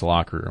pieces of this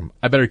locker room,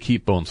 I better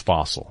keep Bones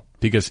Fossil,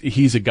 because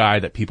he's a guy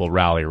that people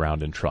rally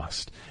around and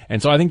trust.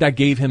 And so I think that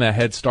gave him a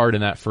head start in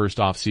that first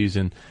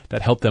offseason,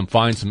 that helped them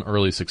find some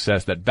early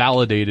success, that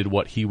validated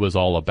what he was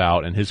all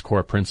about and his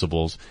core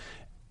principles,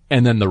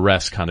 and then the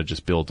rest kind of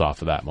just builds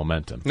off of that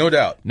momentum. No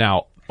doubt.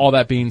 Now, all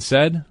that being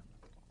said,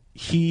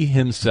 he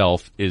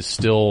himself is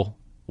still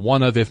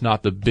one of, if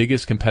not the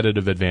biggest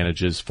competitive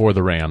advantages for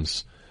the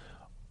Rams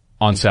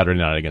on Saturday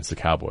night against the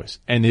Cowboys,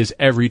 and is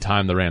every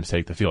time the Rams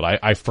take the field.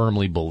 I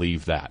firmly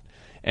believe that.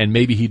 And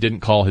maybe he didn't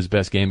call his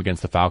best game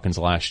against the Falcons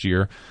last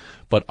year,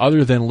 but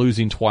other than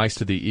losing twice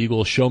to the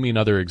Eagles, show me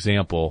another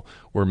example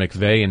where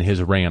McVay and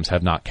his Rams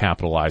have not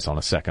capitalized on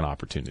a second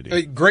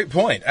opportunity. Great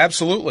point.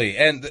 Absolutely.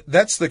 And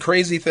that's the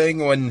crazy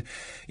thing when,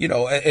 you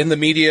know, in the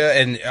media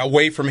and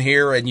away from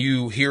here, and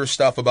you hear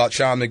stuff about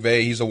Sean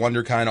McVay, he's a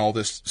wonderkind, all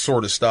this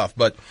sort of stuff.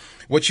 But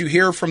what you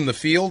hear from the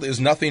field is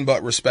nothing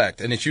but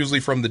respect, and it's usually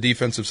from the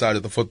defensive side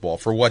of the football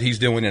for what he's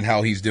doing and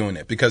how he's doing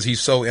it, because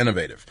he's so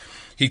innovative.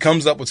 He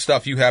comes up with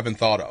stuff you haven't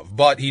thought of,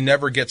 but he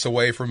never gets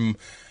away from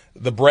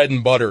the bread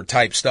and butter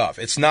type stuff.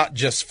 It's not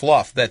just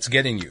fluff that's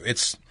getting you.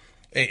 It's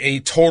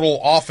a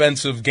total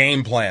offensive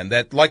game plan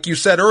that, like you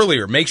said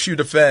earlier, makes you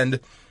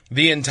defend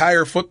the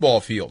entire football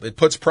field. It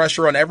puts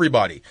pressure on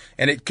everybody,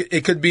 and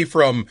it could be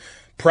from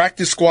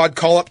practice squad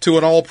call up to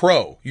an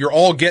all-pro. You're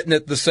all getting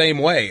it the same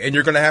way, and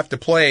you're going to have to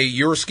play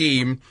your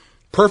scheme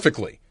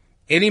perfectly.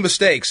 Any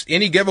mistakes,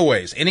 any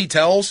giveaways, any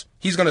tells,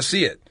 he's going to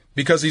see it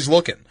because he's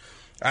looking.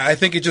 I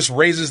think it just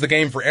raises the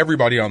game for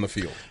everybody on the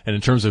field. And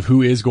in terms of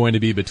who is going to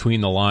be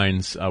between the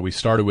lines, we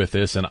started with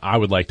this, and I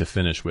would like to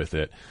finish with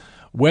it.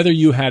 Whether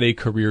you had a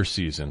career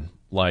season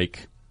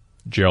like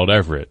Gerald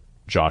Everett,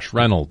 Josh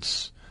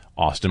Reynolds,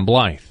 Austin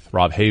Blythe,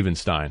 Rob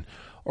Havenstein,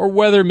 or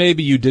whether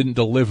maybe you didn't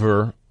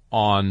deliver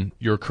on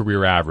your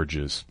career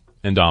averages,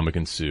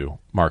 Ndamukong Suh,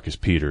 Marcus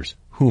Peters,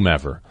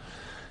 whomever.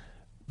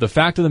 The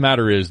fact of the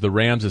matter is the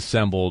Rams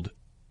assembled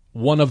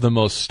one of the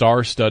most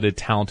star-studded,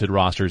 talented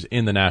rosters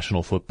in the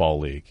National Football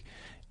League.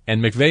 And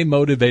McVay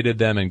motivated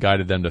them and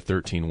guided them to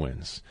 13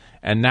 wins.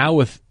 And now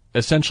with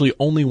essentially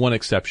only one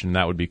exception, and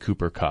that would be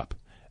Cooper Kupp.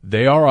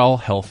 They are all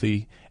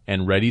healthy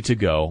and ready to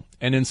go.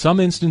 And in some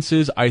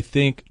instances, I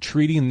think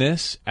treating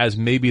this as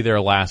maybe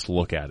their last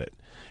look at it.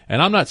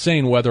 And I'm not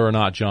saying whether or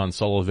not John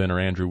Sullivan or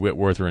Andrew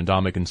Whitworth or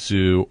Ndamukong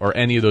Suh or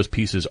any of those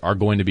pieces are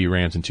going to be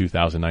Rams in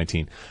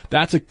 2019.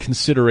 That's a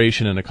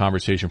consideration and a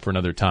conversation for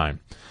another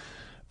time.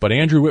 But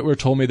Andrew Whitworth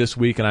told me this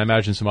week, and I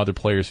imagine some other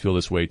players feel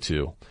this way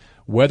too,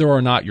 whether or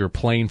not you're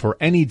playing for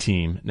any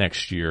team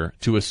next year,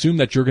 to assume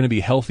that you're going to be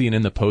healthy and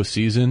in the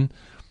postseason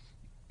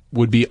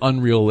would be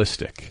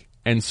unrealistic.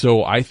 And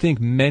so I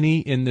think many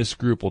in this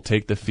group will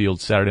take the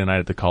field Saturday night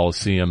at the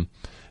Coliseum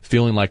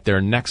feeling like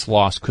their next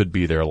loss could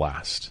be their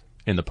last.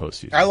 in the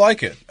postseason. I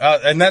like it.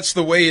 And that's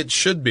the way it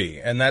should be.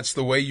 And that's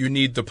the way you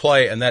need to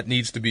play, and that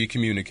needs to be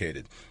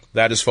communicated.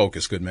 That is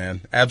focus, good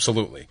man.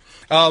 Absolutely.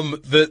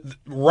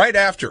 Right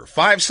after,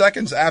 5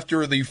 seconds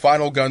after the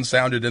final gun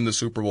sounded in the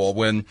Super Bowl,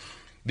 when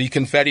the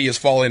confetti is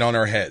falling on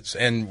our heads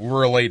and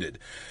we're elated,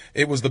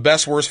 it was the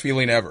best, worst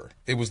feeling ever.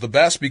 It was the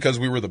best because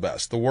we were the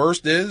best. The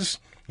worst is,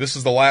 this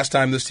is the last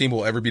time this team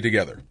will ever be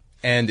together.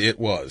 And it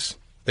was.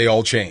 They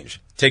all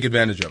changed. Take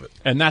advantage of it.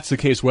 And that's the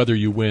case whether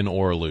you win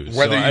or lose.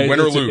 Whether you win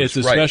or lose.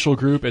 It's a special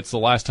group. It's the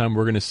last time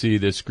we're going to see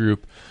this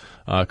group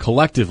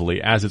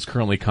collectively as it's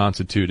currently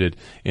constituted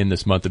in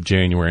this month of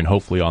January, and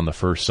hopefully on the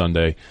first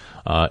Sunday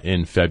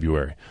in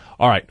February.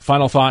 All right,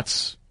 final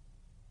thoughts.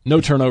 No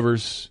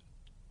turnovers,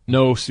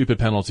 no stupid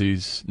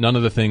penalties, none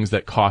of the things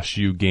that cost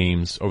you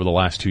games over the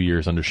last 2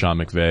 years under Sean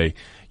McVay.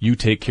 You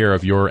take care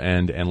of your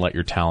end and let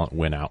your talent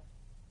win out.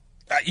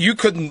 You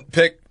couldn't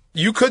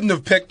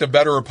have picked a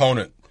better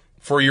opponent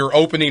for your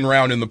opening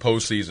round in the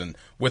postseason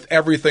with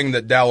everything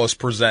that Dallas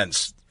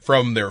presents,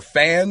 from their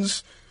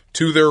fans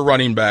to their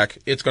running back.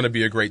 It's going to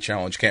be a great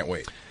challenge. Can't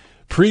wait.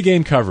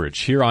 Pre-game coverage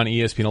here on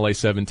ESPN LA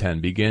 710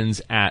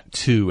 begins at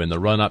 2 in the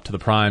run-up to the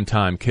prime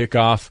time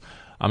kickoff.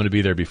 I'm going to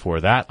be there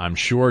before that, I'm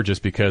sure,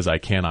 just because I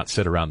cannot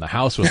sit around the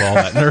house with all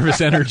that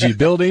nervous energy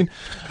building.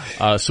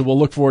 So we'll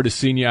look forward to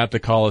seeing you at the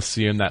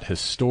Coliseum. That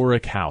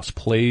historic house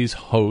plays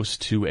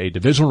host to a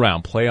divisional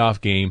round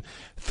playoff game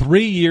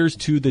 3 years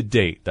to the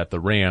date that the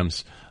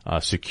Rams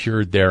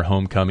secured their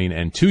homecoming,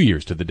 and 2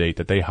 years to the date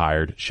that they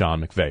hired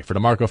Sean McVay. For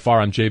DeMarco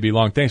Farr, I'm JB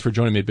Long. Thanks for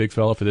joining me, big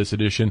fella, for this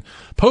edition,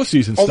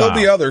 postseason style, there'll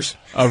be others,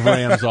 of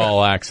Rams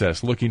All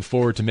Access. Looking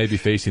forward to maybe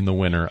facing the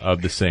winner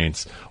of the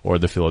Saints or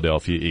the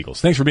Philadelphia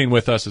Eagles. Thanks for being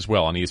with us as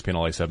well on ESPN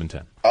LA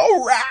 710.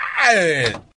 All right.